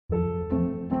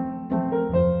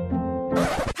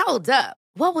Hold up.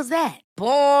 What was that?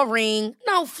 Boring.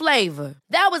 No flavor.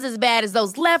 That was as bad as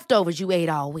those leftovers you ate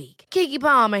all week. Keke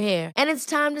Palmer here, and it's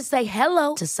time to say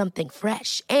hello to something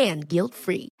fresh and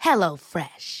guilt-free. Hello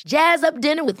Fresh. Jazz up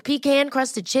dinner with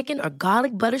pecan-crusted chicken or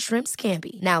garlic butter shrimp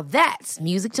scampi. Now that's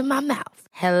music to my mouth.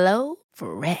 Hello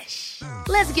Fresh.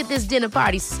 Let's get this dinner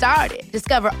party started.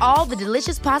 Discover all the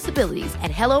delicious possibilities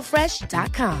at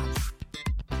hellofresh.com.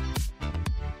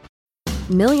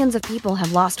 Millions of people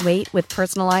have lost weight with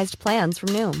personalized plans from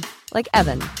Noom. Like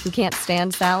Evan, who can't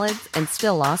stand salads and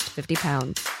still lost 50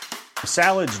 pounds.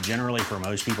 Salads generally for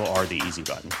most people are the easy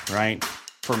button, right?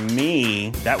 For me,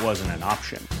 that wasn't an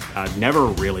option. I never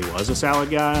really was a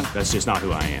salad guy. That's just not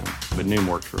who I am. But Noom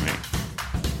worked for me.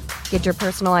 Get your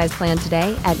personalized plan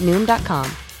today at Noom.com.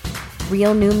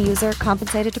 Real Noom user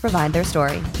compensated to provide their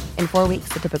story. In 4 weeks,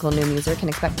 the typical Noom user can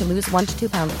expect to lose 1 to 2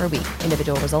 pounds per week.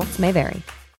 Individual results may vary.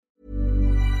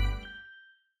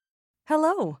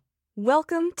 Hello.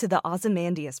 Welcome to the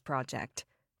Ozymandias Project.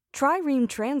 Trireme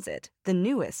Transit, the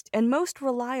newest and most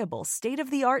reliable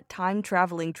state-of-the-art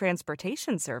time-traveling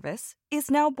transportation service, is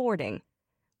now boarding.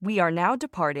 We are now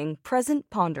departing Present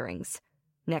Ponderings.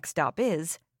 Next stop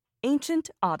is Ancient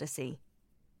Odyssey.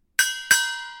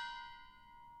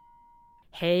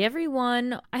 Hey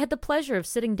everyone! I had the pleasure of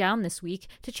sitting down this week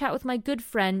to chat with my good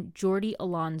friend Jordi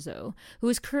Alonso, who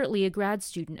is currently a grad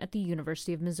student at the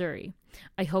University of Missouri.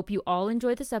 I hope you all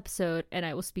enjoy this episode, and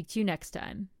I will speak to you next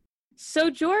time.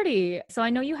 So Jordi, I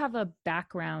know you have a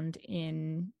background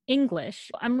in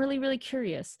English. I'm really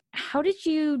curious. How did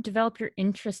you develop your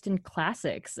interest in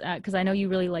classics? Because I know you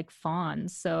really like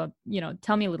Fawns. So,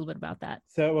 tell me a little bit about that.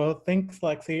 Well, thanks,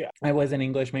 Lexi. I was an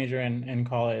English major in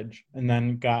college and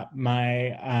then got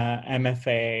my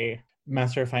MFA,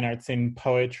 Master of Fine Arts in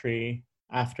Poetry.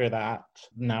 After that,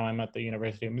 now I'm at the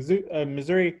University of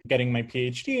Missouri, getting my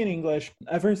PhD in English.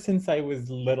 Ever since I was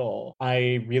little,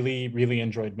 I really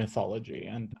enjoyed mythology.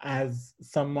 And as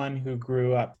someone who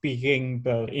grew up speaking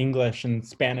both English and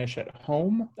Spanish at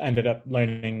home, ended up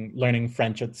learning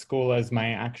French at school as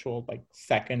my actual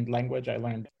second language I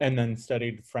learned, and then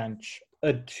studied French,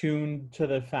 attuned to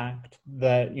the fact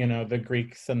that, the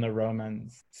Greeks and the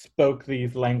Romans spoke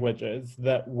these languages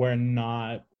that were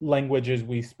not languages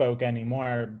we spoke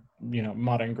anymore.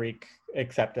 Modern Greek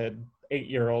accepted.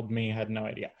 8-year-old me had no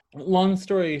idea. Long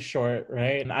story short,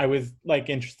 right? I was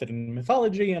interested in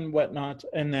mythology and whatnot.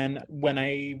 And then when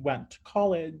I went to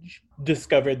college,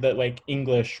 discovered that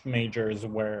English majors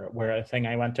were a thing.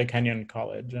 I went to Kenyon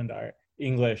College, and our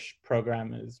English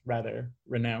program is rather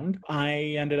renowned.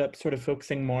 I ended up sort of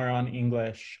focusing more on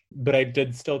English, but I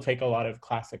did still take a lot of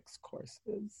classics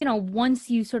courses.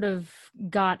 Once you sort of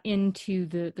got into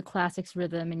the classics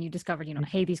rhythm and you discovered,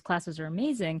 hey, these classes are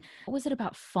amazing. What was it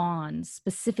about Fawns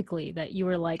specifically that you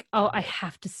were like, oh, I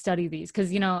have to study these?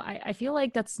 Because, I feel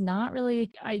like that's not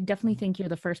really, I definitely think you're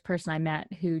the first person I met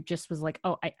who just was like,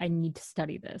 oh, I need to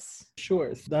study this.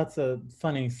 Sure. So that's a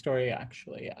funny story,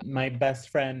 actually. My best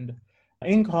friend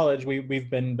in college,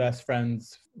 we've been best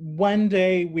friends. One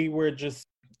day we were just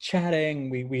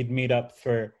chatting. We'd meet up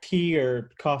for tea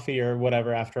or coffee or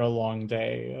whatever after a long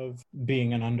day of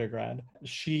being an undergrad.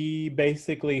 She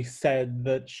basically said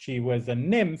that she was a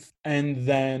nymph, and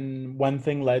then one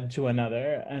thing led to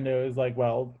another. And it was like,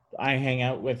 well, I hang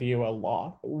out with you a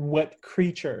lot. What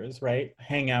creatures, right,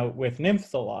 hang out with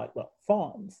nymphs a lot? Well,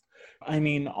 fawns. I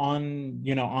mean,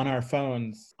 on our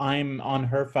phones, I'm on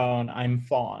her phone, I'm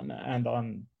fawn, and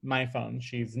on my phone,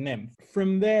 she's nymph.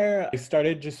 From there, I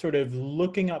started just sort of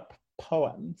looking up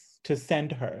poems to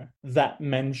send her that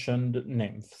mentioned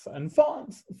nymphs and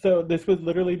fawns. So this was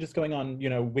literally just going on,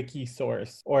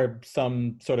 Wikisource or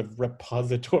some sort of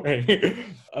repository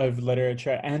of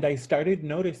literature. And I started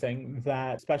noticing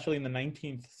that, especially in the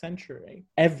 19th century,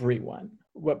 everyone,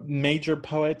 what major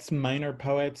poets, minor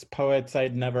poets, poets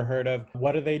I'd never heard of,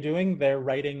 what are they doing? They're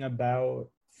writing about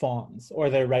fawns, or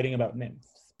they're writing about nymphs.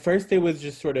 First, it was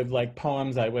just sort of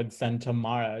poems I would send to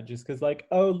Mara, just because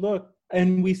oh, look.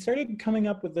 And we started coming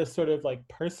up with this sort of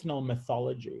personal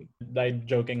mythology. I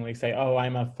jokingly say, oh,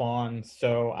 I'm a fawn,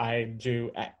 so I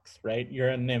do X, right? You're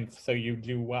a nymph, so you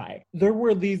do Y. There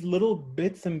were these little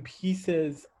bits and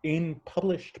pieces in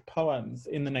published poems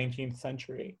in the 19th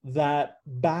century that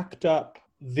backed up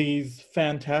these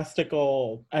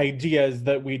fantastical ideas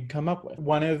that we'd come up with.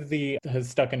 One of the has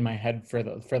stuck in my head for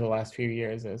the last few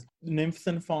years is nymphs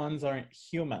and fawns aren't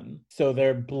human, so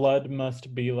their blood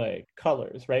must be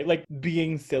colors, right?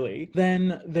 Being silly.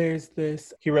 Then there's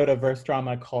this, he wrote a verse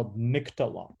drama called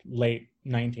Nyctalope, late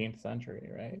 19th century,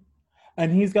 right?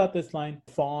 And he's got this line,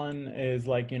 fawn is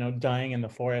dying in the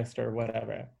forest or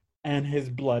whatever. and his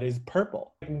blood is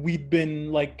purple. We'd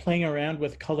been like playing around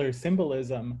with color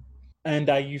symbolism.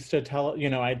 And I used to tell,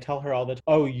 I'd tell her all the time,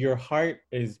 oh, your heart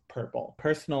is purple.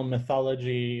 Personal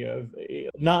mythology of,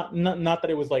 not that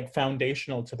it was like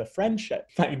foundational to the friendship.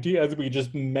 Ideas we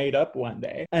just made up one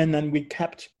day. And then we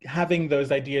kept having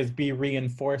those ideas be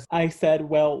reinforced. I said,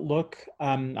 well, look,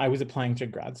 I was applying to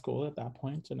grad school at that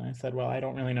point. And I said, well, I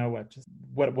don't really know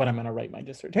what I'm going to write my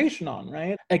dissertation on,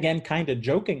 right? Again, kind of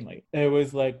jokingly. It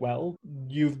was like, well,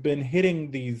 you've been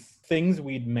hitting these things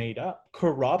we'd made up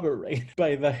corroborated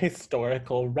by the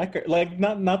historical record. Like,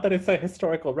 not that it's a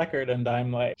historical record and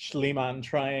I'm like Schliemann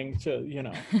trying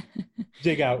to,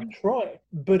 dig out Troy,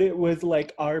 but it was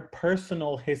like our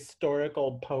personal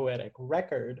historical poetic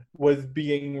record was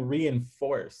being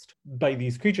reinforced by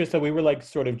these creatures. So we were like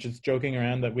sort of just joking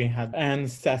around that we had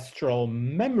ancestral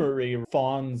memory.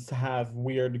 Fawns have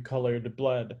weird colored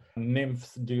blood.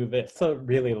 Nymphs do this. It's a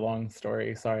really long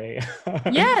story, sorry.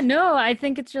 Yeah, no, I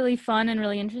think it's really fun and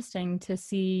really interesting to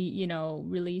see,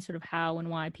 really sort of how and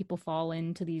why people fall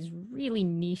into these really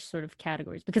niche sort of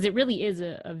categories, because it really is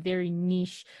a very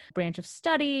niche branch of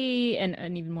study and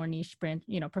an even more niche branch,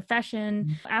 profession.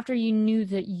 Mm-hmm. After you knew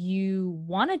that you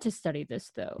wanted to study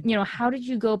this, though, how did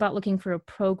you go about looking for a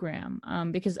program?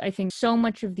 Because I think so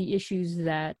much of the issues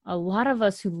that a lot of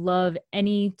us who love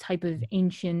any type of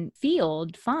ancient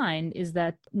field find is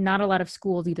that not a lot of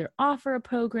schools either offer a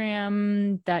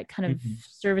program that kind of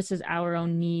services our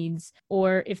own needs,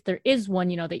 or if there is one,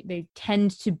 they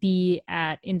tend to be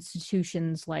at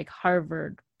institutions like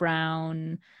Harvard,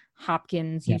 Brown,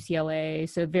 Hopkins, UCLA,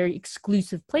 so very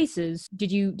exclusive places.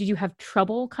 Did you have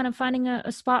trouble kind of finding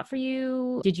a spot for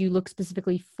you? Did you look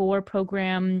specifically for a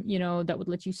program, that would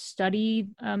let you study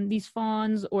these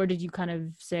fawns, or did you kind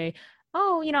of say,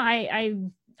 oh,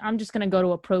 I'm just going to go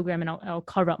to a program and I'll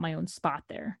carve out my own spot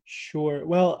there? Sure.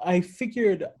 Well, I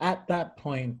figured at that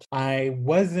point, I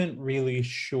wasn't really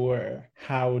sure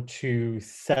how to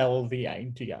sell the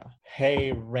idea.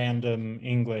 Hey, random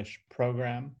English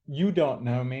program, you don't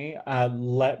know me.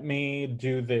 Let me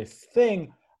do this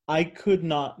thing. I could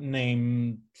not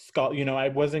name I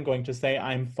wasn't going to say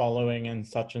I'm following in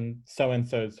such and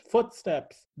so-and-so's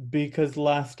footsteps, because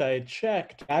last I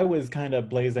checked, I was kind of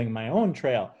blazing my own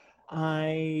trail.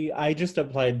 I just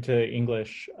applied to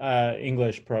English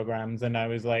programs, and I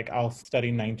was like, I'll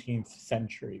study 19th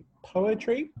century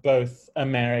poetry, both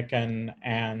American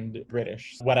and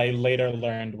British. What I later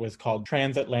learned was called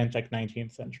transatlantic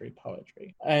 19th century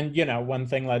poetry. And, one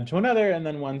thing led to another. And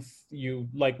then once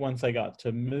I got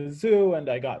to Mizzou and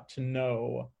I got to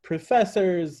know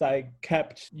professors, I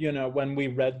kept, when we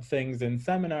read things in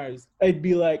seminars, I'd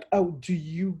be like, oh, do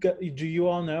you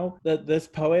all know that this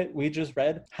poet we just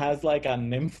read has like a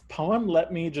nymph poem?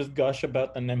 Let me just gush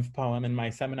about the nymph poem in my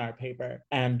seminar paper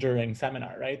and during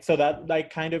seminar, right? So that I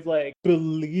kind of like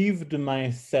believed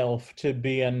myself to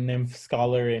be a nymph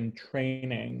scholar in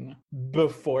training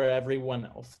before everyone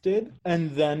else did.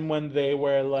 And then when they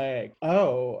were like,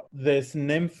 oh, this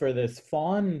nymph or this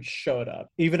fawn showed up,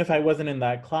 even if I wasn't in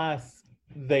that class,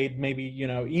 they'd maybe,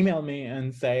 email me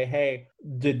and say, hey,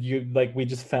 did you, we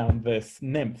just found this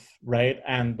nymph, right?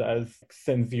 And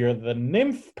since you're the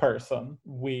nymph person,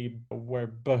 we were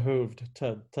behooved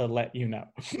to let you know.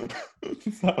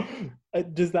 So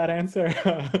does that answer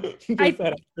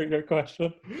your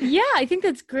question? Yeah, I think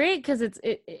that's great, because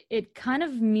it kind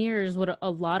of mirrors what a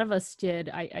lot of us did.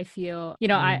 I feel,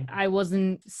 I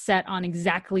wasn't set on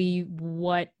exactly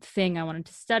what thing I wanted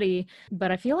to study,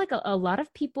 but I feel like a lot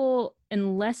of people,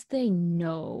 unless they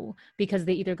know, because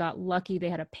they either got lucky, they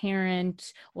had a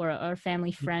parent or a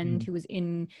family friend who was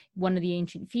in one of the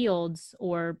ancient fields,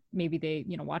 or maybe they,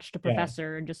 watched a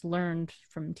professor and just learned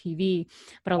from TV.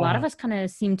 But a lot of us kind of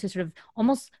seem to sort of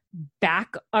almost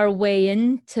back our way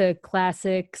into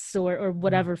classics or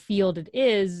whatever field it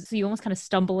is. So you almost kind of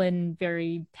stumble in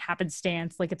very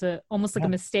happenstance, like it's almost like a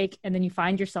mistake. And then you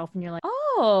find yourself and you're like,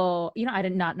 oh, I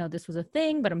did not know this was a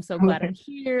thing, but I'm so glad I'm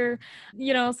here.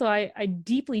 So I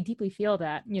deeply, deeply feel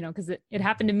that, because it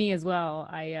happened to me as well.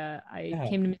 I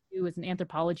came to Mizzou as an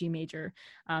anthropology major,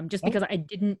 just because I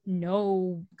didn't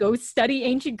know, go study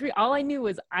ancient Greece. All I knew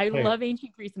was I love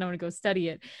ancient Greece and I want to go study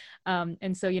it.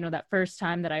 And so, that first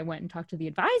time that I went and talked to the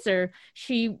advisor,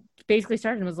 she basically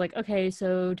started and was like, okay,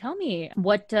 so tell me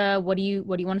what do you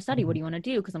want to study? What do you want to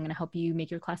do? Because I'm going to help you make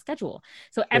your class schedule.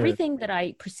 So everything that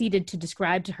I proceeded to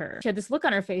describe to her, she had this look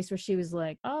on her face where she was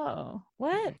like, oh,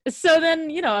 what? So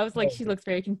then, I was like, she looks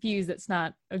very confused. That's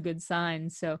not a good sign.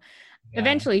 So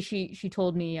eventually she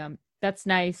told me, that's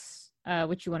nice.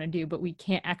 what you want to do, but we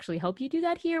can't actually help you do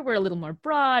that here. We're a little more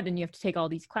broad and you have to take all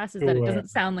these classes that it doesn't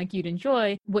sound like you'd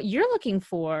enjoy. What you're looking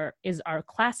for is our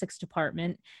classics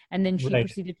department. And then she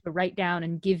proceeded to write down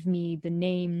and give me the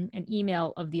name and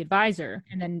email of the advisor,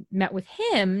 and then met with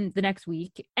him the next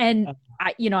week. And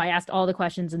I asked all the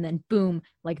questions, and then boom,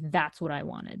 like that's what I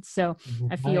wanted. So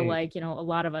I feel like, a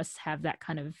lot of us have that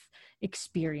kind of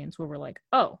experience where we're like,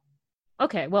 oh,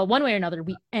 okay, well, one way or another,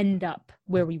 we end up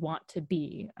where we want to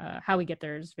be. How we get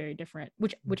there is very different,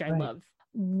 which I love.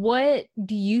 What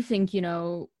do you think,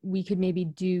 we could maybe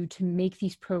do to make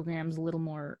these programs a little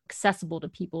more accessible to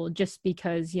people, just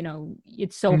because,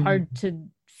 it's so hard to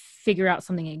figure out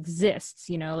something exists,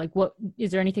 like what, is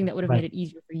there anything that would have made it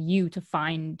easier for you to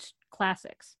find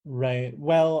classics? Right.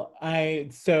 Well,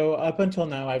 so up until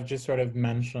now, I've just sort of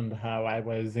mentioned how I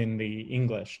was in the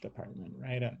English department,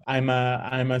 right? I'm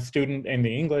a student in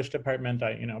the English department.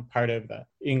 Part of the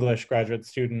English Graduate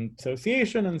Student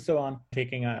Association and so on,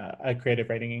 taking a creative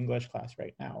writing English class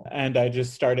right now. And I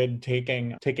just started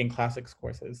taking classics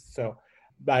courses. So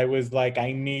I was like,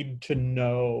 I need to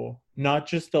know not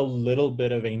just a little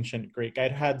bit of ancient Greek.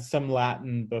 I'd had some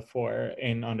Latin before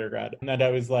in undergrad. And I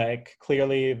was like,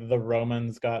 clearly the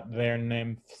Romans got their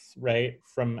nymphs, right,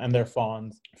 and their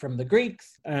fauns from the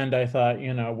Greeks. And I thought,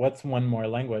 what's one more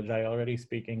language? I already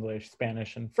speak English,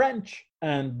 Spanish, and French.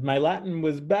 And my Latin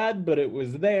was bad, but it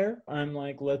was there. I'm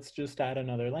like, let's just add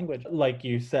another language. Like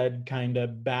you said, kind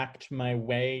of backed my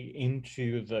way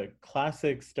into the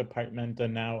classics department.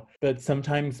 And now, but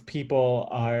sometimes people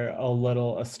are a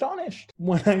little astonished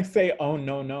when I say, oh,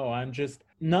 no, I'm just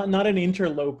not an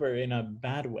interloper in a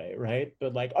bad way, right?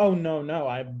 But like, oh, no,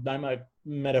 I'm a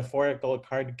metaphorical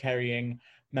card-carrying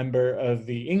member of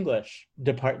the English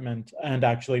department. And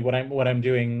actually what I'm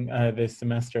doing this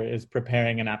semester is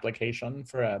preparing an application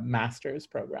for a master's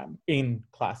program in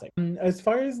classics. As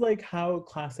far as like how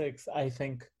classics, I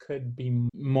think, could be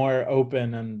more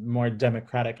open and more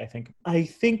democratic, I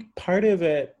think part of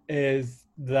it is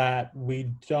that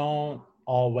we don't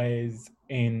always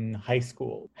in high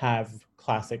school have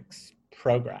classics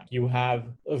program. You have,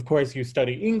 of course, you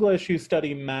study English, you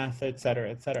study math,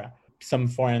 etc., some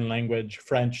foreign language,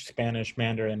 French, Spanish,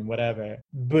 Mandarin, whatever.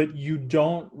 But you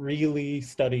don't really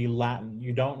study Latin.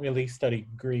 You don't really study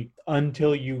Greek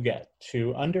until you get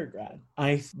to undergrad.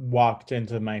 I walked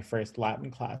into my first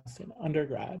Latin class in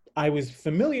undergrad. I was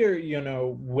familiar,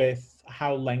 with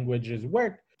how languages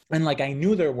work. And like, I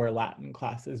knew there were Latin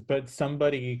classes, but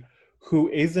somebody who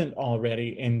isn't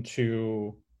already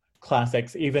into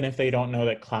classics, even if they don't know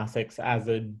that classics as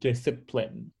a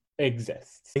discipline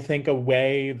exists. I think a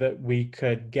way that we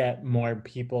could get more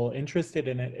people interested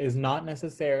in it is not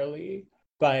necessarily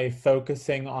by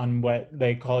focusing on what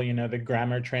they call, the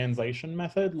grammar translation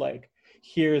method. Like,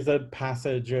 here's a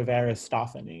passage of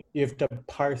Aristophanes. You have to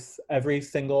parse every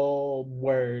single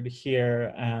word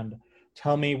here and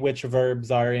tell me which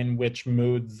verbs are in which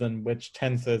moods and which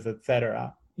tenses,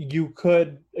 etc. You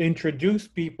could introduce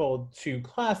people to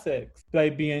classics by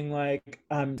being like,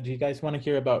 do you guys want to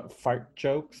hear about fart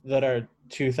jokes that are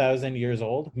 2,000 years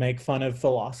old? Make fun of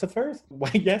philosophers?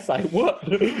 Why, yes, I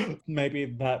would. Maybe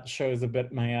that shows a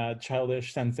bit my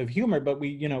childish sense of humor, but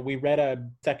we read a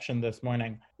section this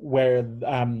morning where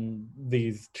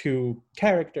these two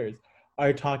characters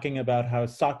are talking about how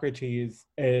Socrates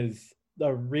is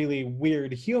a really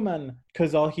weird human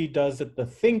because all he does at the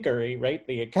Thinkery, right,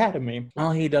 the academy,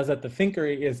 all he does at the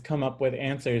Thinkery is come up with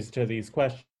answers to these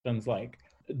questions like,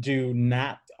 do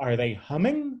gnats, are they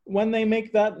humming when they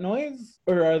make that noise?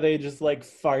 Or are they just like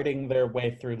farting their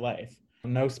way through life?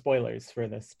 No spoilers for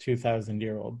this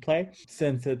 2,000-year-old play,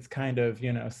 since it's kind of,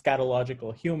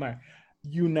 scatological humor.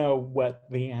 You know what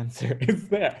the answer is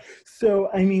there.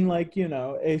 So, I mean, like,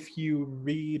 if you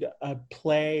read a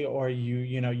play or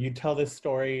you tell the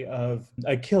story of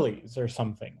Achilles or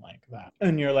something like that,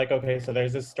 and you're like, okay, so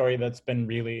there's this story that's been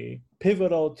really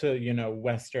pivotal to,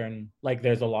 Western, like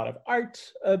there's a lot of art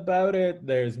about it.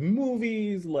 There's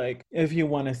movies, like if you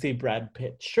want to see Brad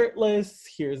Pitt shirtless,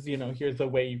 here's a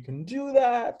way you can do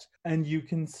that. And you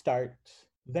can start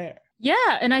there.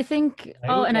 Yeah, and I think,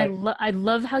 I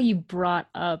love how you brought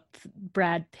up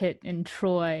Brad Pitt and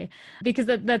Troy, because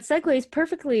that segues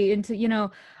perfectly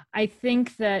into, I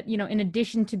think that, in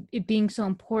addition to it being so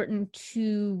important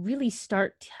to really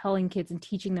start telling kids and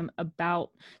teaching them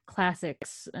about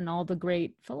classics and all the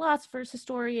great philosophers,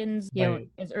 historians,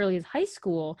 as early as high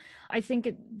school, I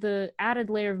think the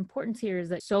added layer of importance here is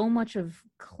that so much of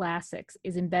classics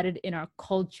is embedded in our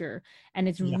culture, and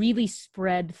it's really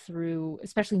spread through,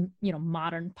 especially,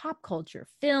 modern pop culture,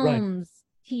 films,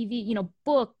 TV,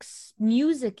 books,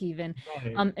 music even.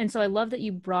 Right. And so I love that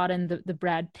you brought in the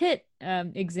Brad Pitt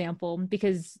example,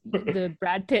 because the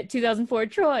Brad Pitt 2004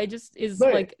 Troy just is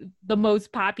Right. like the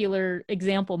most popular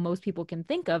example most people can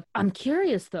think of. I'm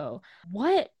curious though,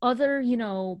 what other,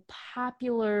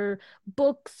 popular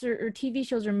books or TV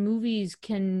shows or movies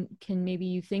can maybe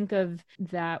you think of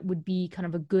that would be kind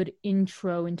of a good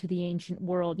intro into the ancient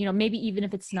world? Maybe even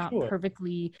if it's not Sure.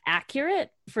 perfectly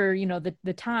accurate for,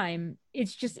 the time.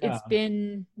 It's just Yeah.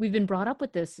 we've been brought up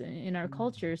with this in our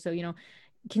culture. So,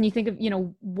 can you think of,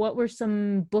 what were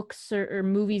some books or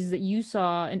movies that you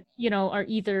saw and, are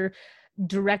either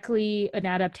directly an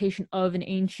adaptation of an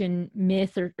ancient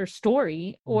myth or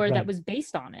story, or that Right. was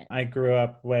based on it? I grew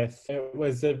up with, it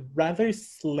was a rather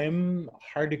slim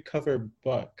hardcover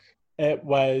book. It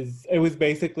was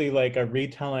basically like a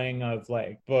retelling of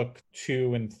like book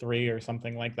 2 and 3 or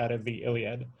something like that of the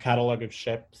Iliad, catalog of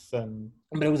ships,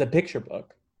 but it was a picture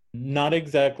book. Not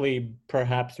exactly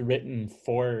perhaps written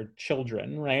for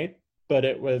children, right? But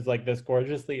it was like this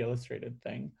gorgeously illustrated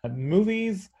thing.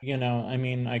 Movies, I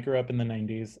mean, I grew up in the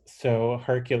 90s, so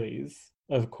Hercules,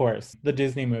 of course, the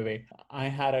Disney movie. I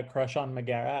had a crush on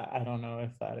Megara. I don't know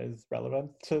if that is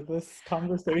relevant to this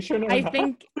conversation or I not.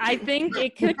 think I think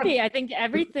it could be. I think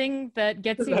everything that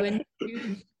gets you into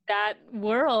that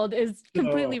world is So,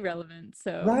 completely relevant.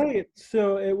 So right.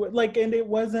 So and it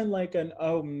wasn't like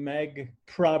Meg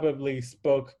probably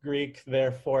spoke Greek,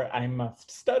 therefore I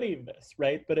must study this,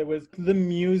 right? But it was the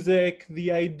music,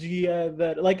 the idea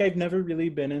that like I've never really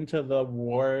been into the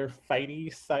war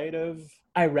fighty side of.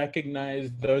 I recognize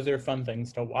those are fun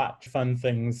things to watch, fun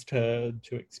things to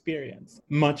experience.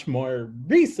 Much more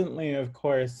recently, of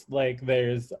course, like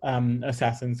there's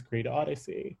Assassin's Creed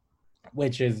Odyssey,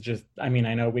 which is just, I mean,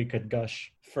 I know we could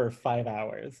gush for 5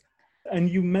 hours. And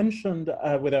you mentioned,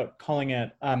 without calling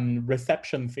it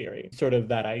reception theory, sort of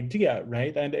that idea,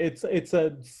 right? And it's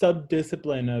a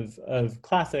sub-discipline of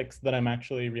classics that I'm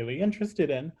actually really interested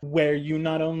in, where you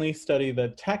not only study the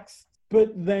text, but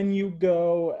then you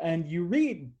go and you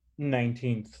read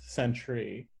 19th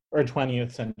century or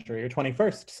 20th century or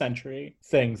 21st century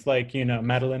things like,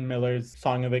 Madeline Miller's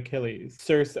Song of Achilles,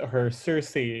 Circe,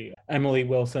 Emily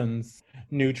Wilson's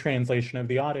new translation of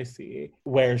the Odyssey,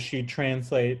 where she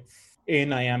translates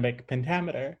in iambic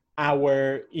pentameter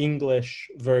our English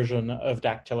version of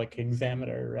dactylic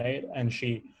hexameter, right? And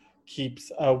she keeps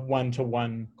a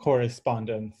one-to-one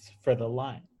correspondence for the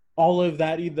line. All of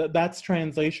that's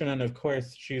translation, and of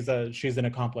course she's an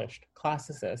accomplished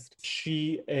classicist.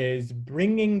 She is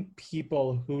bringing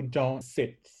people who don't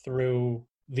sit through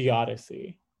the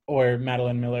Odyssey or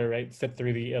Madeline Miller, right, sit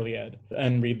through the Iliad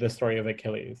and read the story of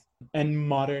Achilles, and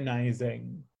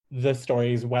modernizing the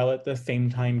stories while at the same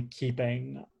time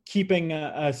keeping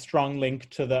a strong link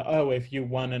to if you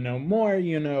want to know more,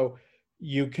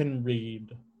 you can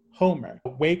read Homer.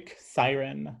 Wake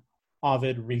Siren,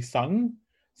 Ovid resung.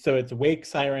 So it's Wake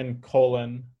Siren :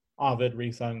 Ovid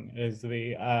resung is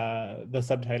the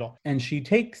subtitle. And she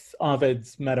takes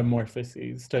Ovid's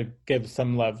Metamorphoses to give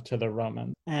some love to the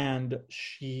Romans. And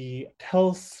she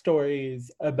tells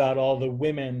stories about all the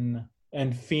women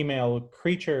and female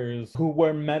creatures who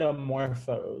were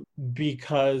metamorphosed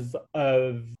because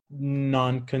of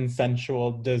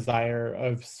non-consensual desire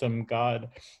of some god,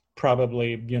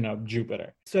 probably,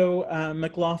 Jupiter. So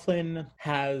McLaughlin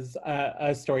has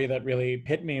a story that really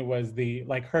hit me, was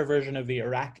her version of the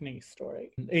Arachne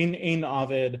story. In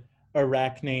Ovid,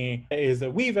 Arachne is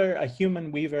a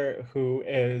human weaver who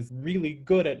is really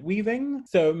good at weaving.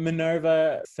 So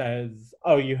Minerva says,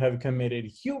 "Oh, you have committed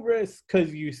hubris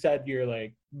because you said you're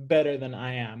like better than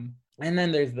I am." And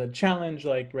then there's the challenge,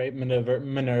 right?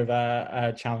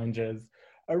 Minerva challenges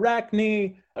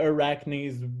Arachne.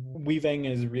 Arachne's weaving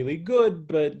is really good,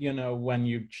 but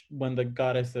when the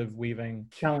goddess of weaving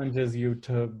challenges you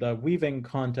to the weaving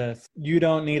contest, you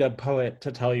don't need a poet to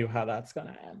tell you how that's going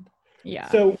to end. yeah.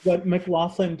 So what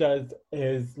McLaughlin does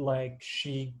is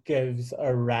she gives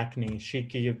Arachne, she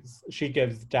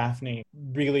gives Daphne,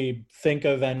 really think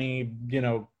of any,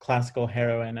 classical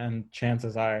heroine, and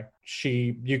chances are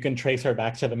you can trace her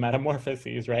back to the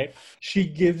Metamorphoses, right? She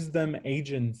gives them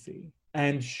agency.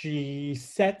 And she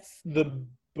sets the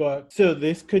book. So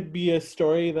this could be a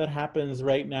story that happens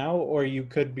right now, or you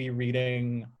could be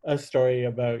reading a story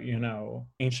about,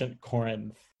 ancient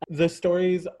Corinth. The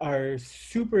stories are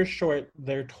super short.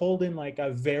 They're told in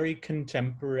a very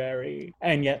contemporary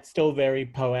and yet still very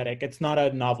poetic. It's not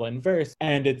a novel in verse,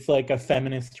 and it's a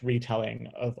feminist retelling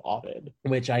of Ovid,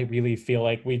 which I really feel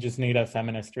like we just need a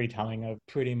feminist retelling of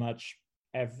pretty much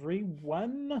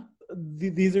everyone.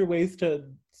 these are ways to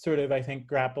sort of, I think,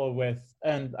 grapple with,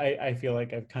 and I feel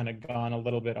like I've kind of gone a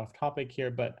little bit off topic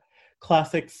here, but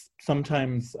classics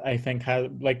sometimes I think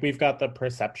have, like, we've got the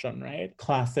perception, right?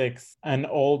 Classics, an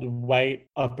old white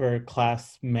upper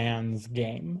class man's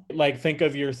game. Like, think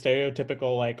of your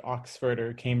stereotypical like Oxford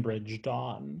or Cambridge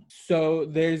Don. So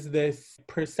there's this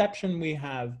perception we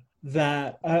have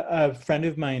that a friend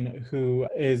of mine who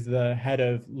is the head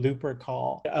of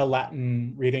Lupercal, a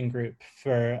Latin reading group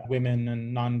for women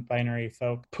and non-binary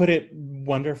folk, put it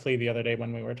wonderfully the other day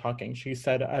when we were talking. She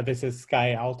said, this is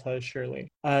Sky Alta,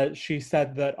 surely. She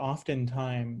said that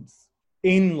oftentimes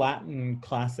in Latin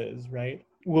classes, right,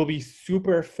 we'll be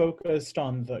super focused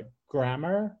on the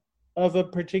grammar of a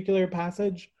particular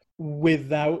passage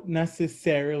without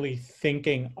necessarily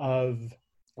thinking of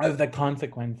the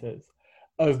consequences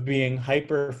of being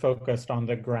hyper focused on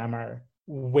the grammar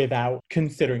without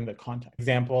considering the context.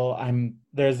 Example,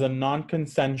 there's a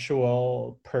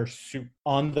non-consensual pursuit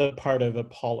on the part of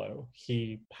Apollo.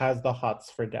 He has the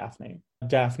hots for Daphne.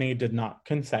 Daphne did not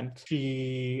consent.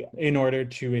 She, in order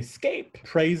to escape,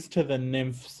 prays to the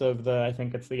nymphs of I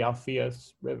think it's the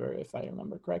Alpheus River, if I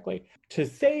remember correctly, to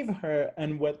save her.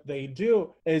 And what they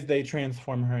do is they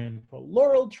transform her into a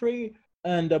laurel tree,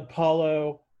 and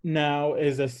Apollo now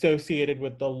is associated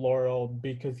with the laurel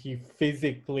because he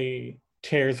physically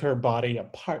tears her body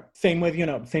apart. Same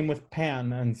with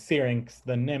Pan and Syrinx,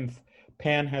 the nymph.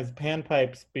 Pan has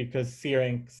panpipes because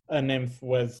Syrinx, a nymph,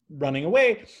 was running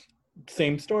away.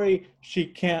 Same story. She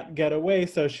can't get away,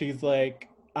 so she's like,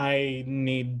 I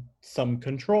need some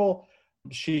control.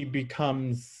 She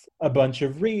becomes a bunch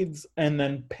of reeds, and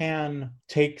then Pan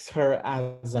takes her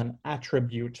as an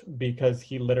attribute because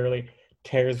he literally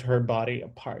tears her body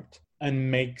apart and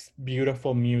makes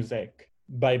beautiful music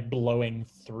by blowing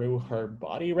through her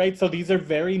body, right? So these are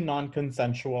very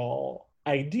non-consensual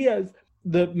ideas.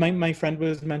 My friend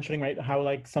was mentioning, right, how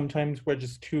like sometimes we're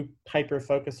just too hyper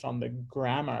focused on the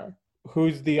grammar.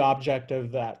 Who's the object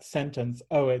of that sentence?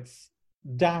 Oh, it's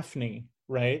Daphne,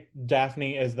 right?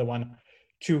 Daphne is the one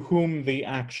to whom the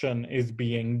action is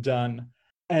being done.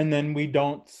 And then we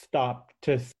don't stop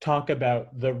to talk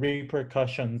about the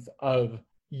repercussions of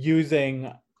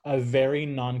using a very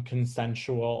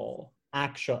non-consensual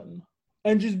action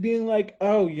and just being like,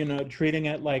 oh, treating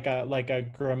it like a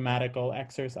grammatical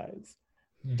exercise.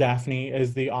 Daphne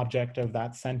is the object of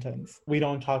that sentence. We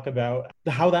don't talk about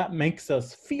how that makes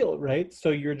us feel, right? So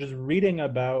you're just reading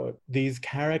about these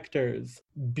characters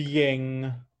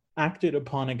being acted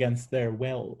upon against their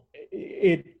will.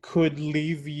 It could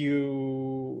leave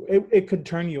you, it could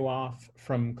turn you off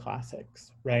from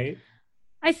classics, right?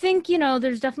 I think,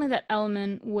 there's definitely that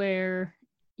element where,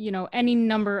 any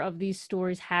number of these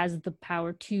stories has the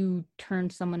power to turn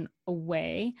someone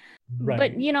away. Right.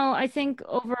 But, I think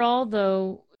overall,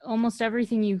 though, almost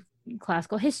everything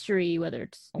classical history, whether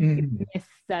it's myth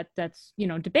that's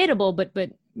debatable, but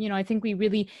I think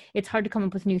it's hard to come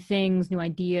up with new things, new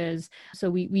ideas. So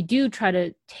we do try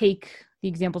to take the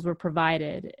examples were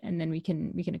provided, and then we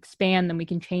can expand them, we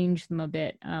can change them a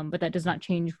bit, but that does not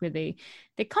change where they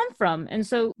come from. And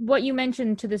so what you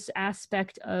mentioned to this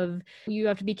aspect of you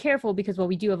have to be careful because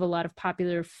we do have a lot of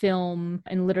popular film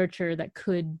and literature that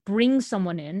could bring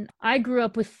someone in. I grew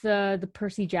up with the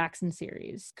Percy Jackson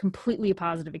series, completely a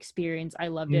positive experience. I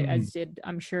loved it, as did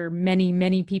I'm sure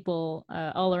many people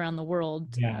all around the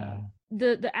world. Yeah.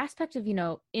 The aspect of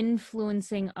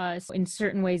influencing us in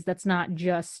certain ways, that's not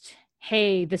just,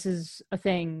 hey, this is a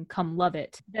thing, come love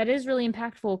it. That is really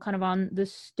impactful kind of on the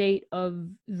state of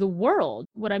the world.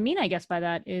 What I mean, I guess, by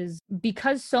that is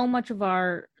because so much of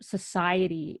our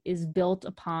society is built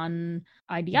upon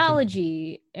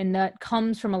ideology, and that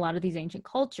comes from a lot of these ancient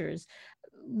cultures,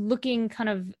 looking kind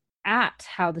of at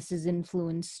how this has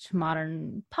influenced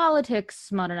modern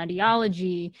politics, modern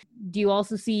ideology. Do you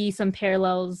also see some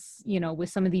parallels, with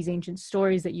some of these ancient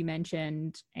stories that you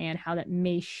mentioned, and how that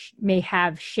may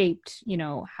have shaped,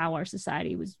 how our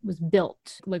society was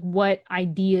built? Like, what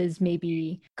ideas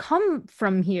maybe come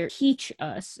from here, teach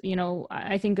us?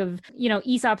 I think of,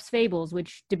 Aesop's fables,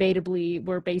 which debatably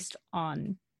were based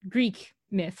on Greek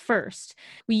myth first.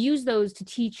 We use those to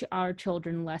teach our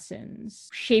children lessons,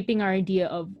 shaping our idea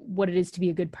of what it is to be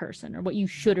a good person, or what you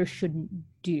should or shouldn't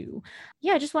do.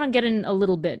 Yeah, I just want to get in a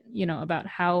little bit, about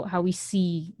how we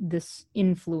see this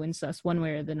influence us one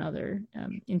way or another,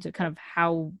 into kind of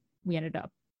how we ended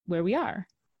up where we are.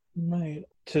 Right.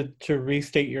 To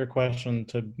restate your question,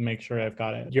 to make sure I've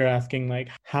got it, you're asking, like,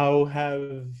 how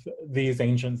have these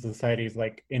ancient societies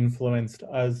influenced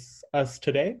us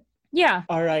today? Yeah.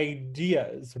 Our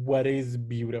ideas, what is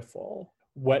beautiful,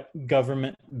 what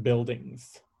government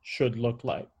buildings should look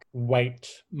like, white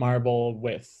marble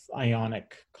with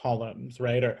Ionic columns,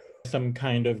 right? Or some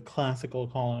kind of classical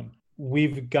column.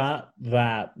 We've got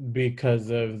that because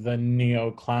of the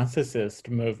neoclassicist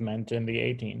movement in the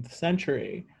 18th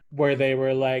century, where they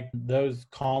were like, those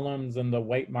columns and the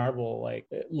white marble, like,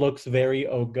 it looks very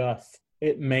august.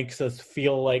 It makes us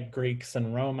feel like Greeks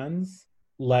and Romans.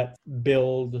 Let's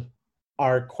build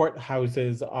our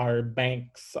courthouses, our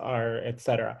banks, our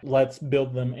etc. Let's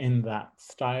build them in that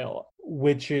style,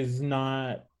 which is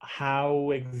not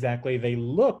how exactly they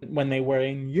looked when they were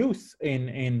in use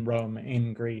in Rome,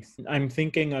 in Greece. I'm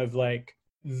thinking of like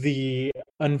the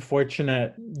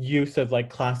unfortunate use of like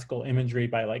classical imagery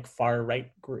by like far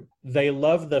right group. They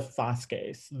love the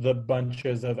fasces, the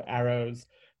bunches of arrows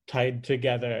tied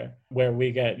together, where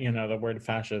we get, you know, the word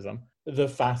fascism. The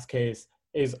fasces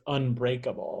is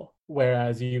unbreakable,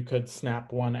 whereas you could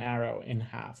snap one arrow in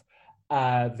half.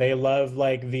 They love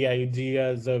like the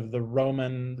ideas of the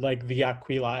Roman, like the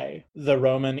aquilae, the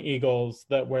Roman eagles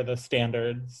that were the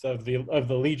standards of the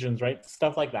legions, right?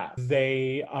 Stuff like that.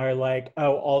 They are like,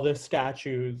 oh, all the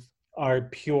statues are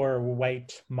pure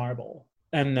white marble.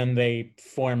 And then they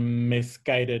form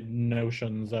misguided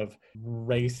notions of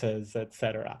races,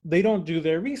 etc. They don't do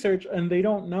their research, and they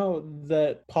don't know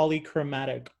that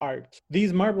polychromatic art.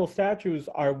 These marble statues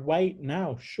are white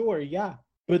now, sure, yeah,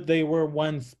 but they were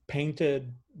once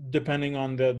painted, depending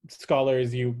on the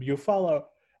scholars you follow,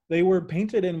 they were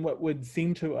painted in what would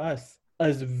seem to us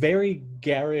as very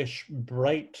garish,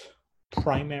 bright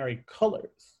primary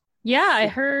colors. Yeah,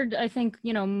 I think,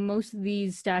 you know, most of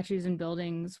these statues and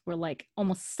buildings were like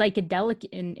almost psychedelic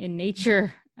in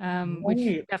nature,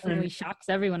 which definitely shocks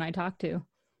everyone I talk to.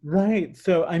 Right.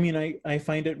 So, I mean, I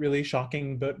find it really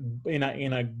shocking, but in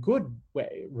a good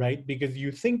way, right? Because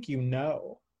you think you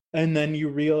know, and then you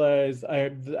realize.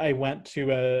 I went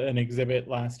to an exhibit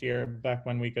last year, back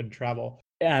when we could travel,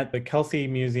 at the Kelsey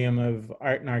Museum of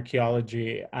Art and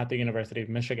Archaeology at the University of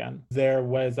Michigan. There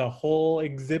was a whole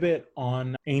exhibit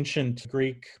on ancient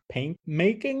Greek paint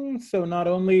making. So not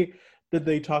only did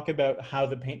they talk about how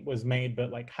the paint was made, but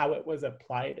like how it was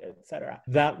applied, etc.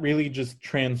 That really just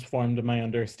transformed my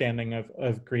understanding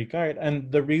of Greek art. And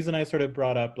the reason I sort of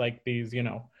brought up like these, you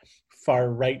know,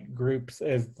 far right groups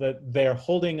is that they're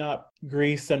holding up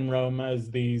Greece and Rome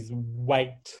as these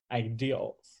white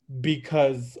ideals,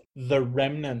 because the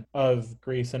remnant of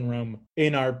Greece and Rome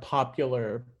in our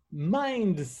popular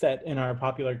mindset, in our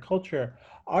popular culture,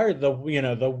 are the, you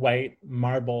know, the white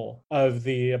marble of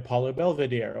the Apollo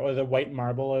Belvedere, or the white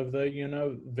marble of the, you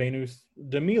know, Venus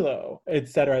de Milo,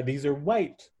 etc. These are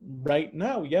white right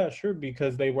now, yeah, sure,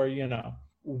 because they were, you know,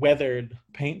 weathered.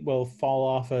 Paint will fall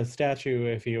off a statue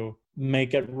if you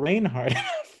make it rain hard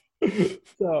enough.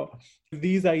 So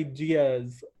these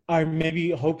ideas are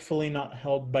maybe hopefully not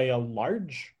held by a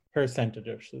large percentage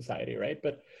of society, right?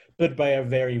 But by a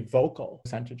very vocal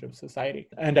percentage of society.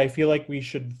 And I feel like we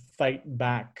should fight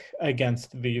back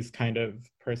against these kind of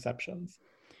perceptions.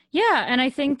 Yeah, and I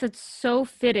think that's so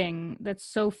fitting.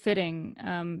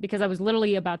 Because I was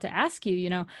literally about to ask you, you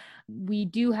know, we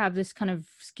do have this kind of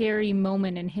scary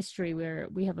moment in history where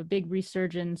we have a big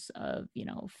resurgence of, you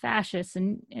know, fascists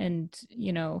and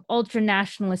you know,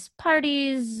 ultra-nationalist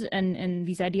parties and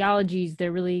these ideologies.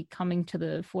 They're really coming to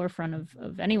the forefront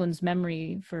of anyone's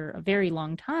memory for a very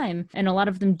long time. And a lot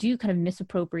of them do kind of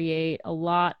misappropriate a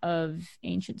lot of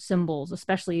ancient symbols,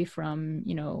 especially from,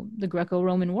 you know, the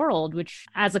Greco-Roman world, which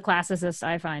as a classicist,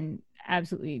 I find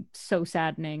absolutely so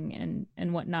saddening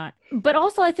and whatnot. But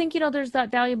also, I think, you know, there's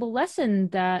that valuable lesson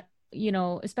that, you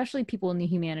know, especially people in the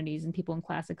humanities and people in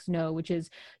classics know, which is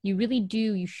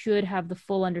you should have the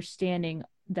full understanding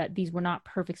that these were not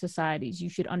perfect societies. You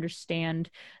should understand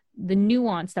the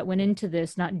nuance that went into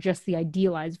this, not just the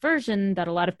idealized version that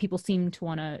a lot of people seem to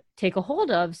want to take a hold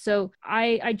of. So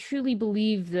I truly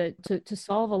believe that to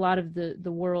solve a lot of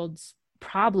the world's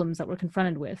problems that we're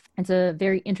confronted with, it's a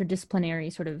very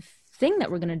interdisciplinary sort of thing that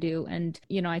we're going to do. And,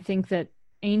 you know, I think that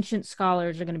ancient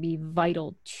scholars are going to be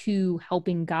vital to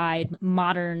helping guide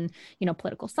modern, you know,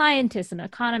 political scientists and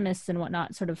economists and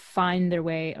whatnot sort of find their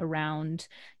way around,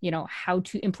 you know, how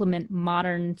to implement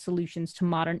modern solutions to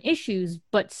modern issues,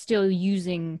 but still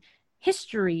using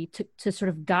history to sort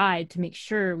of guide, to make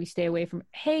sure we stay away from,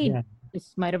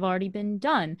 this might have already been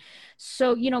done.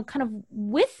 So, you know, kind of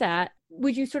with that,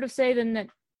 would you sort of say then that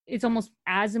it's almost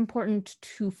as important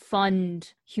to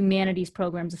fund humanities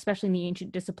programs, especially in the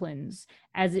ancient disciplines,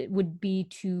 as it would be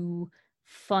to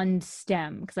fund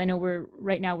STEM? Because I know we're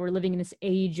living in this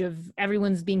age of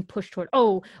everyone's being pushed toward,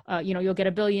 you know, you'll get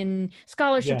 $1 billion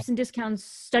scholarships and discounts,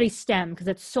 study STEM, because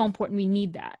that's so important. We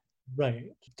need that. Right.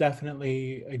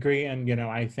 Definitely agree. And, you know,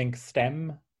 I think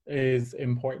STEM is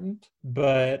important,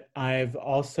 but I've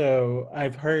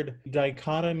heard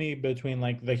dichotomy between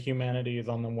like the humanities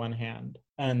on the one hand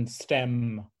and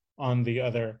STEM on the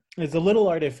other is a little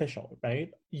artificial,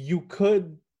 right? You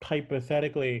could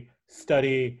hypothetically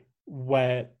study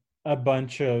what a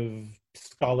bunch of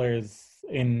scholars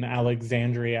in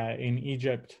Alexandria in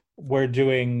Egypt were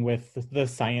doing with the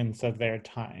science of their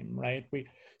time, right?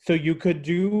 So you could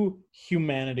do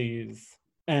humanities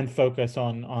and focus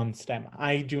on STEM.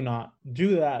 I do not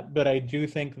do that, but I do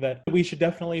think that we should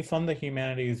definitely fund the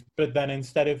humanities, but then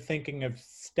instead of thinking of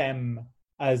STEM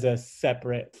as a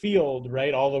separate field,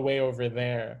 right, all the way over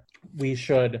there, we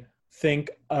should think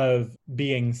of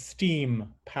being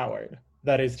STEAM powered.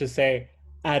 That is to say,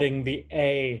 adding the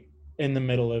A in the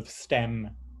middle of STEM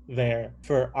there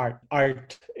for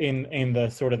art in the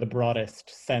sort of the broadest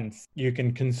sense you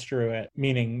can construe it,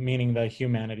 meaning the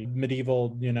humanity,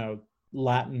 medieval,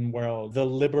 Latin world. The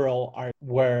liberal art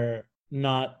were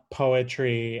not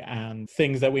poetry and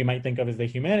things that we might think of as the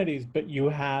humanities, but you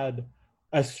had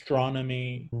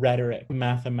astronomy, rhetoric,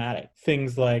 mathematics,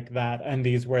 things like that. And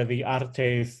these were the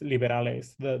artes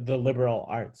liberales, the liberal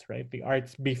arts, right? The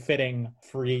arts befitting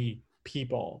free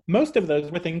people. Most of those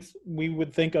were things we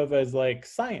would think of as like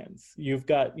science. You've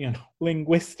got,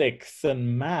 linguistics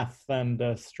and math and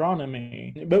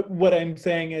astronomy. But what I'm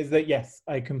saying is that, yes,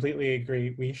 I completely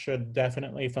agree. We should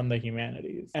definitely fund the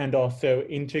humanities and also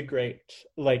integrate,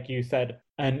 like you said,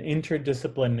 an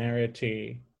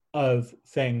interdisciplinarity of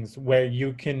things where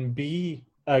you can be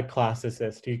a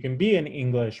classicist, you can be an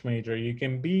English major, you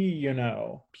can be,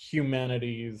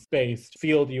 humanities-based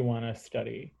field you want to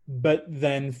study, but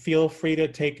then feel free to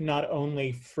take not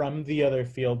only from the other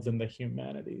fields in the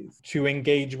humanities, to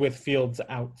engage with fields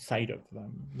outside of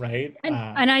them, right?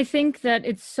 And I think that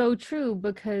it's so true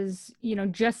because,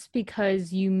 just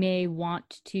because you may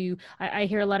want to, I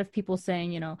hear a lot of people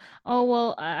saying, oh,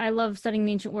 well, I love studying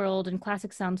the ancient world and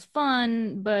classics sounds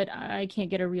fun, but I can't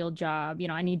get a real job.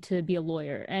 I need to be a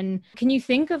lawyer. And can you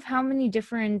think of how many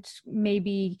different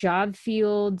maybe job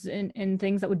fields and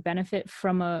things that would benefit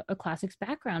from a classics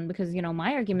background? Because,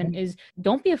 my argument is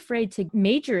don't be afraid to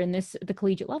major in this at the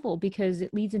collegiate level because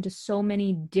it leads into so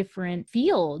many different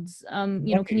fields. Can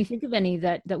you think of any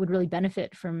that would really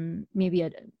benefit from maybe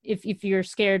if you're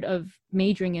scared of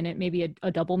majoring in it, maybe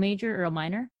a double major or a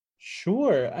minor?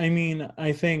 Sure. I mean,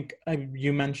 I think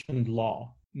you mentioned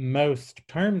law. Most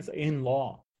terms in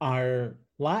law are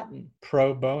Latin,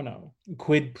 pro bono,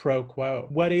 quid pro quo.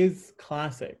 What is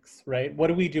classics, right? What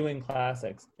do we do in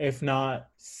classics if not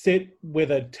sit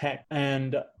with a text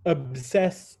and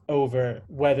obsess over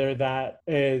whether that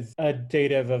is a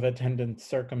dative of attendant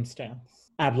circumstance,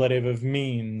 ablative of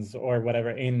means, or whatever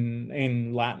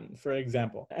in Latin, for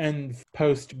example. And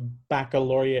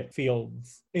post-baccalaureate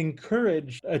fields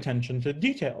encourage attention to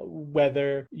detail,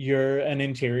 whether you're an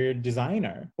interior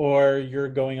designer or you're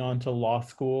going on to law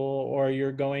school or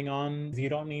you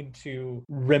don't need to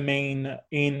remain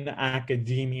in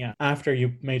academia after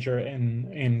you major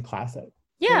in classics.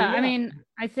 Yeah, I mean,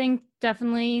 I think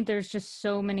definitely there's just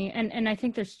so many, and I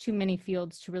think there's too many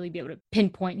fields to really be able to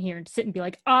pinpoint here and sit and be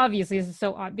like, obviously this is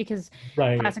so odd, because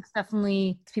classics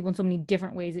definitely teaches people in so many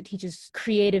different ways. It teaches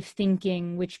creative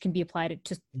thinking, which can be applied to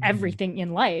just everything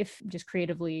in life, just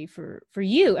creatively for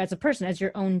you as a person, as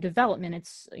your own development.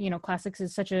 It's, classics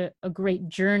is such a great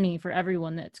journey for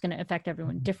everyone that's going to affect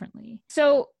everyone differently.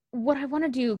 So what I want to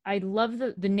do, I love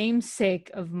the namesake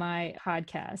of my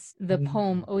podcast, the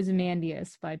poem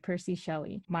Ozymandias by Percy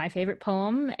Shelley, my favorite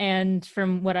poem. And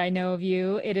from what I know of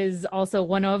you, it is also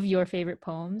one of your favorite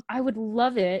poems. I would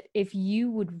love it if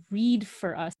you would read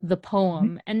for us the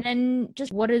poem and then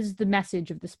just what is the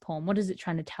message of this poem? What is it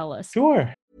trying to tell us?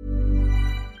 Sure.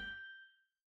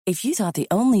 If you thought the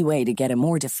only way to get a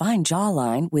more defined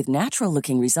jawline with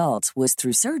natural-looking results was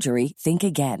through surgery, think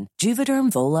again.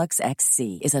 Juvederm Volux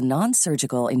XC is a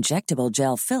non-surgical injectable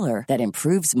gel filler that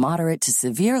improves moderate to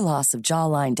severe loss of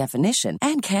jawline definition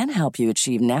and can help you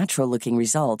achieve natural-looking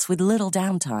results with little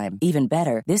downtime. Even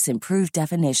better, this improved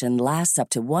definition lasts up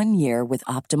to 1 year with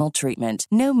optimal treatment.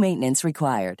 No maintenance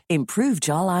required. Improve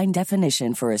jawline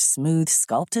definition for a smooth,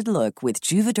 sculpted look with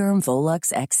Juvederm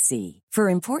Volux XC. For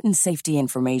important safety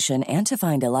information and to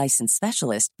find a licensed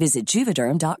specialist, visit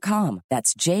Juvederm.com.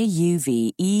 That's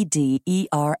Juvederm.com.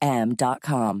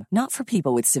 Not for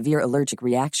people with severe allergic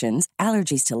reactions,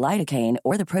 allergies to lidocaine,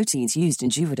 or the proteins used in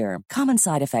Juvederm. Common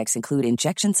side effects include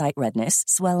injection site redness,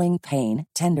 swelling, pain,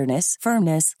 tenderness,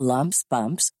 firmness, lumps,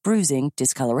 bumps, bruising,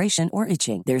 discoloration, or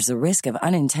itching. There's a risk of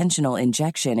unintentional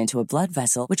injection into a blood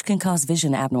vessel, which can cause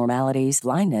vision abnormalities,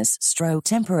 blindness, stroke,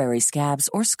 temporary scabs,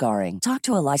 or scarring. Talk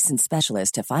to a licensed specialist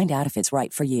specialist to find out if it's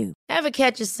right for you. Ever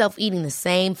catch yourself eating the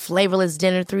same flavorless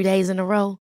dinner 3 days in a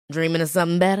row? Dreaming of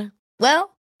something better?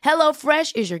 Well,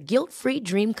 HelloFresh is your guilt-free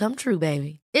dream come true,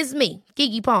 baby. It's me,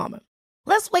 Keke Palmer.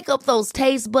 Let's wake up those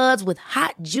taste buds with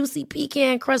hot, juicy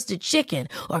pecan-crusted chicken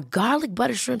or garlic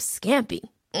butter shrimp scampi.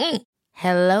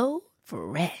 Hello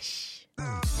Fresh.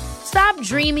 Stop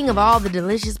dreaming of all the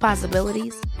delicious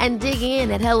possibilities and dig in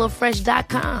at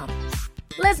HelloFresh.com.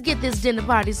 Let's get this dinner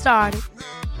party started.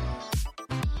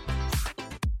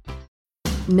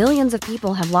 Millions of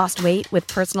people have lost weight with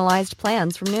personalized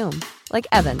plans from Noom. Like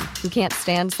Evan, who can't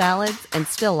stand salads and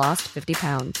still lost 50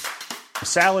 pounds.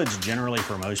 Salads generally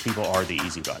for most people are the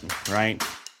easy button, right?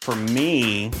 For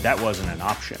me, that wasn't an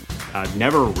option. I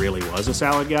never really was a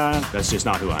salad guy. That's just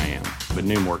not who I am. But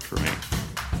Noom worked for me.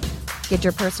 Get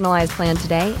your personalized plan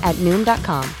today at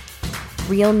Noom.com.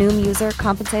 Real Noom user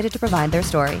compensated to provide their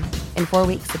story. In 4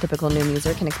 weeks, the typical Noom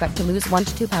user can expect to lose 1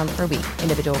 to 2 pounds per week.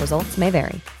 Individual results may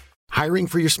vary. Hiring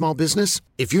for your small business?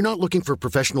 If you're not looking for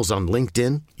professionals on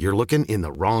LinkedIn, you're looking in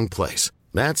the wrong place.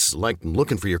 That's like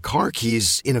looking for your car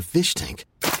keys in a fish tank.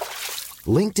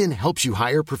 LinkedIn helps you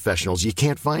hire professionals you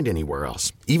can't find anywhere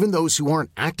else, even those who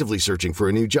aren't actively searching for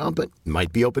a new job but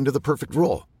might be open to the perfect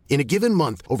role. In a given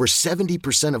month, over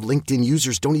 70% of LinkedIn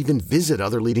users don't even visit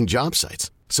other leading job sites.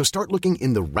 So start looking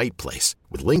in the right place.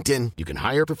 With LinkedIn, you can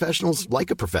hire professionals like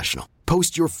a professional.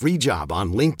 Post your free job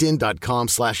on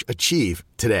linkedin.com/achieve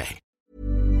today.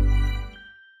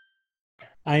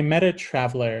 I met a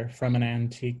traveler from an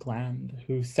antique land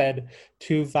who said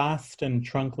 2 vast and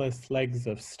trunkless legs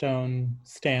of stone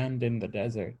stand in the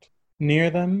desert. Near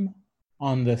them,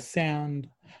 on the sand,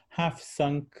 half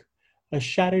sunk, a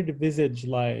shattered visage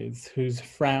lies, whose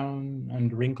frown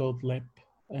and wrinkled lip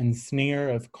and sneer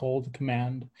of cold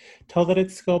command tell that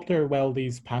its sculptor well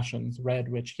these passions read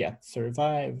which yet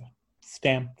survive,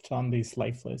 stamped on these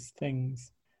lifeless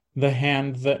things. The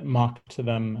hand that mocked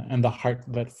them and the heart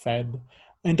that fed,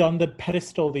 and on the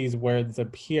pedestal these words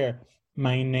appear,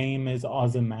 my name is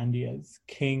Ozymandias,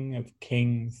 King of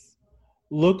Kings.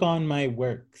 Look on my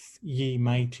works, ye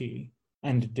mighty,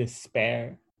 and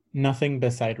despair. Nothing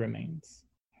beside remains.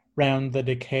 Round the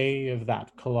decay of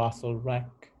that colossal wreck,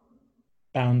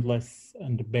 boundless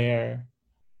and bare,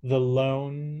 the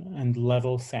lone and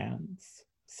level sands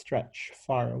stretch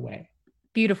far away.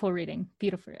 Beautiful reading.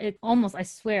 Beautiful. It almost, I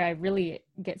swear, I really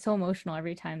get so emotional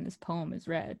every time this poem is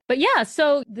read. But yeah,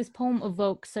 so this poem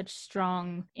evokes such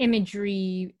strong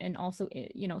imagery and also,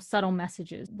 subtle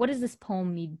messages. What does this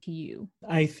poem mean to you?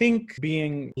 I think,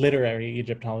 being literary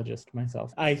Egyptologist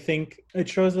myself, I think it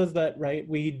shows us that, right,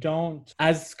 we don't,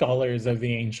 as scholars of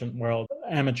the ancient world,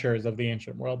 amateurs of the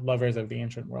ancient world, lovers of the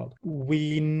ancient world,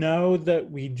 we know that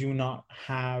we do not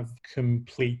have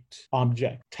complete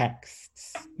object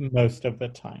texts most of the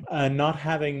time. Not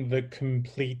having the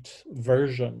complete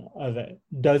version of it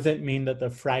doesn't mean that the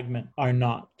fragments are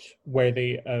not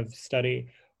worthy of study,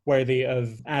 worthy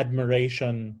of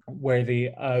admiration, worthy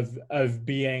of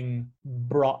being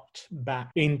brought back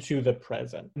into the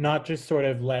present, not just sort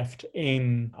of left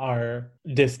in our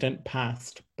distant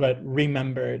past, but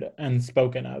remembered and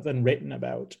spoken of and written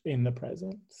about in the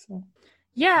present. So.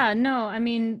 Yeah, no, I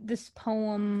mean, this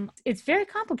poem, it's very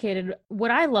complicated.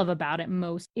 What I love about it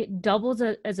most, it doubles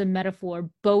as a metaphor,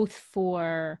 both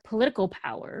for political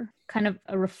power, kind of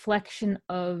a reflection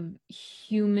of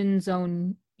humans'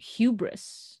 own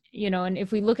hubris, and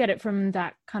if we look at it from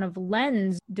that kind of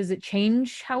lens, does it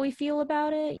change how we feel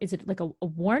about it? Is it like a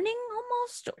warning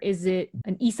almost? Or is it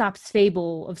an Aesop's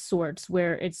fable of sorts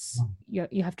where it's,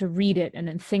 you have to read it and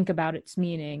then think about its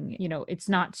meaning? It's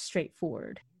not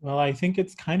straightforward. Well, I think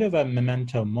it's kind of a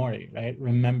memento mori, right?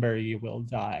 Remember, you will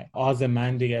die.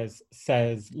 Ozymandias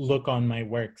says, look on my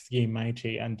works, ye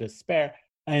mighty, and despair.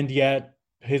 And yet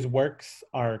his works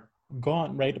are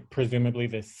gone, right? Presumably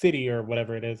the city or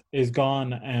whatever it is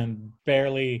gone, and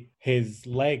barely his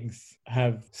legs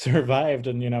have survived,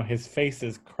 and his face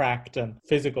is cracked and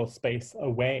physical space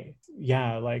away.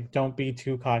 Yeah, like, don't be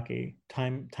too cocky.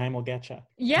 Time will get you.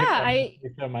 Yeah, I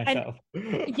show myself.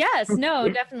 Yes, no,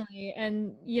 definitely.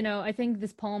 And I think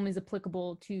this poem is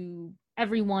applicable to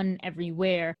everyone,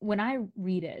 everywhere. When I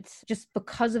read it, just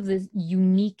because of the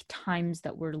unique times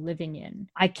that we're living in,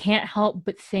 I can't help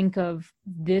but think of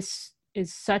this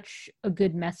is such a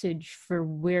good message for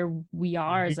where we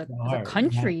are as a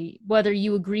country, whether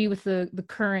you agree with the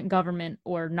current government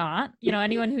or not.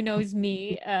 Anyone who knows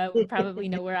me will probably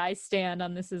know where I stand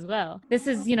on this as well. This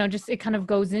is, just, it kind of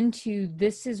goes into,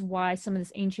 this is why some of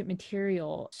this ancient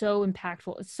material is so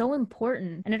impactful. It's so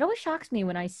important. And it always shocks me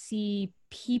when I see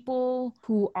people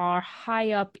who are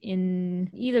high up in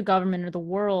either government or the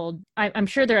world, I'm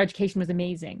sure their education was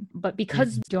amazing, but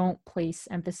because don't place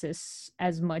emphasis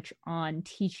as much on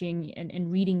teaching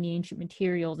and reading the ancient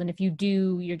materials, and if you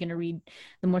do, you're going to read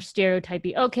the more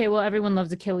stereotypy, okay, well, everyone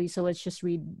loves Achilles, so let's just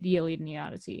read the Iliad and the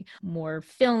Odyssey. More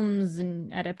films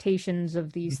and adaptations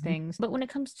of these things. But when it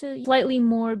comes to slightly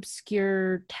more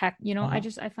obscure tech, you know,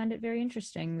 I find it very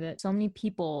interesting that so many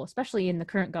people, especially in the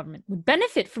current government, would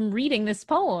benefit from reading this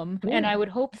poem. And I would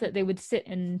hope that they would sit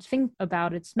and think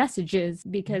about its messages,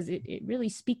 because it really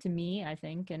speaks to me, I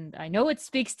think, and I know it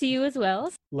speaks to you as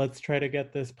well. Let's try to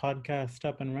get this podcast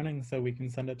up and running so we can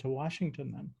send it to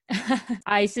Washington then.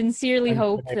 I sincerely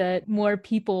hope that more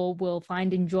people will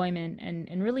find enjoyment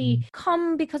and really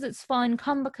come because it's fun,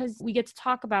 come because we get to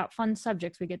talk about fun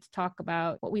subjects, we get to talk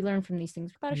about what we learn from these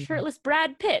things, about a shirtless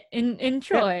Brad Pitt in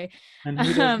Troy. And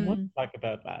who doesn't want to talk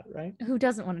about that, right? Who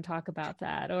doesn't want to talk about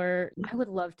that? Or I would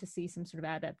love to see some sort of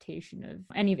adaptation of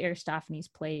any of Aristophanes'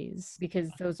 plays, because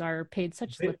those are paid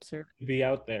such lip service. Be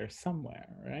out there somewhere,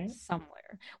 right?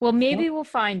 Somewhere. Well, maybe we'll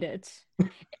find it.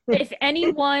 If any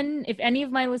of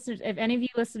you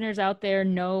listeners out there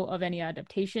know of any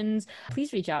adaptations,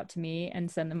 please reach out to me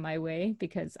and send them my way,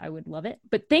 because I would love it.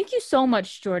 But thank you so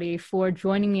much, Jordy, for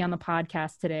joining me on the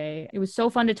podcast today. It was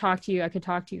so fun to talk to you. I could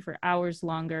talk to you for hours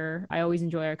longer. I always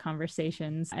enjoy our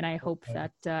conversations, and I hope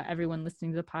that everyone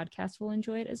listening to the podcast will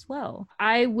enjoy it as well.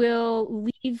 I will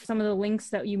leave some of the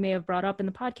links that you may have brought up in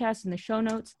the podcast in the show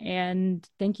notes, and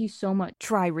thank you so much.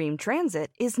 Trireme Transit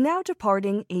is now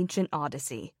departing Ancient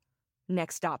Odyssey.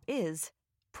 Next stop is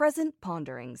Present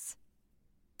Ponderings.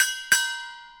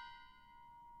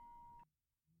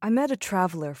 I met a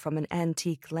traveler from an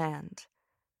antique land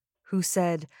who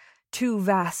said, 2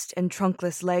 vast and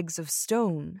trunkless legs of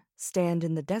stone stand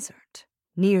in the desert.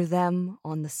 Near them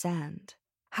on the sand,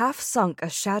 half sunk a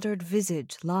shattered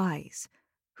visage lies,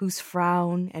 whose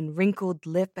frown and wrinkled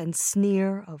lip and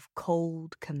sneer of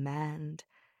cold command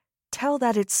tell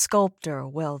that its sculptor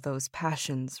well those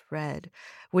passions read,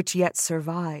 which yet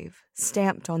survive,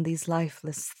 stamped on these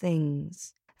lifeless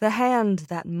things, the hand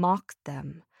that mocked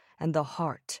them, and the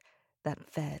heart that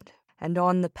fed. And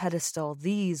on the pedestal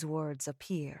these words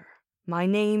appear: My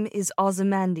name is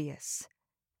Ozymandias,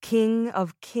 King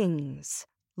of Kings.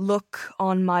 Look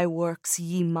on my works,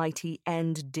 ye mighty,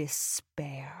 and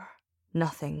despair.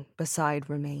 Nothing beside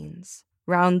remains.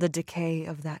 Round the decay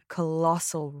of that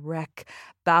colossal wreck,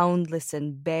 boundless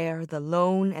and bare, the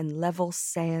lone and level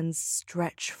sands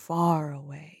stretch far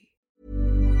away.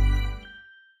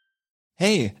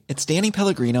 Hey, it's Danny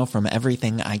Pellegrino from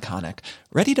Everything Iconic.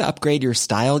 Ready to upgrade your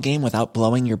style game without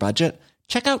blowing your budget?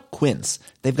 Check out Quince.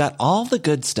 They've got all the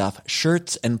good stuff,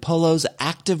 shirts and polos,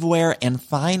 activewear, and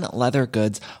fine leather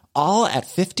goods, all at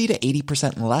 50 to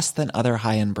 80% less than other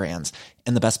high-end brands.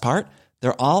 And the best part?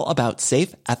 They're all about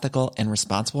safe, ethical, and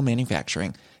responsible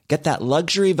manufacturing. Get that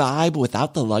luxury vibe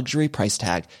without the luxury price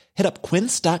tag. Hit up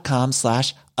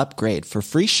quince.com/upgrade for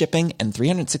free shipping and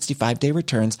 365-day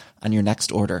returns on your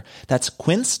next order. That's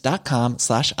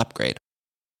quince.com/upgrade.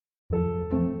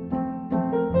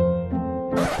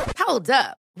 Hold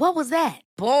up. What was that?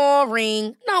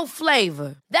 Boring. No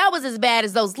flavor. That was as bad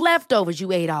as those leftovers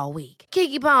you ate all week.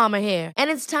 Keke Palmer here,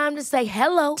 and it's time to say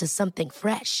hello to something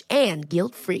fresh and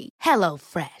guilt-free. Hello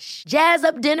Fresh. Jazz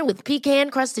up dinner with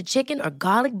pecan-crusted chicken or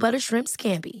garlic butter shrimp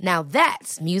scampi. Now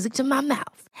that's music to my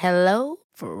mouth. Hello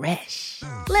Fresh.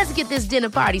 Let's get this dinner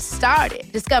party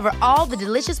started. Discover all the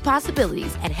delicious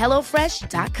possibilities at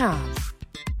HelloFresh.com.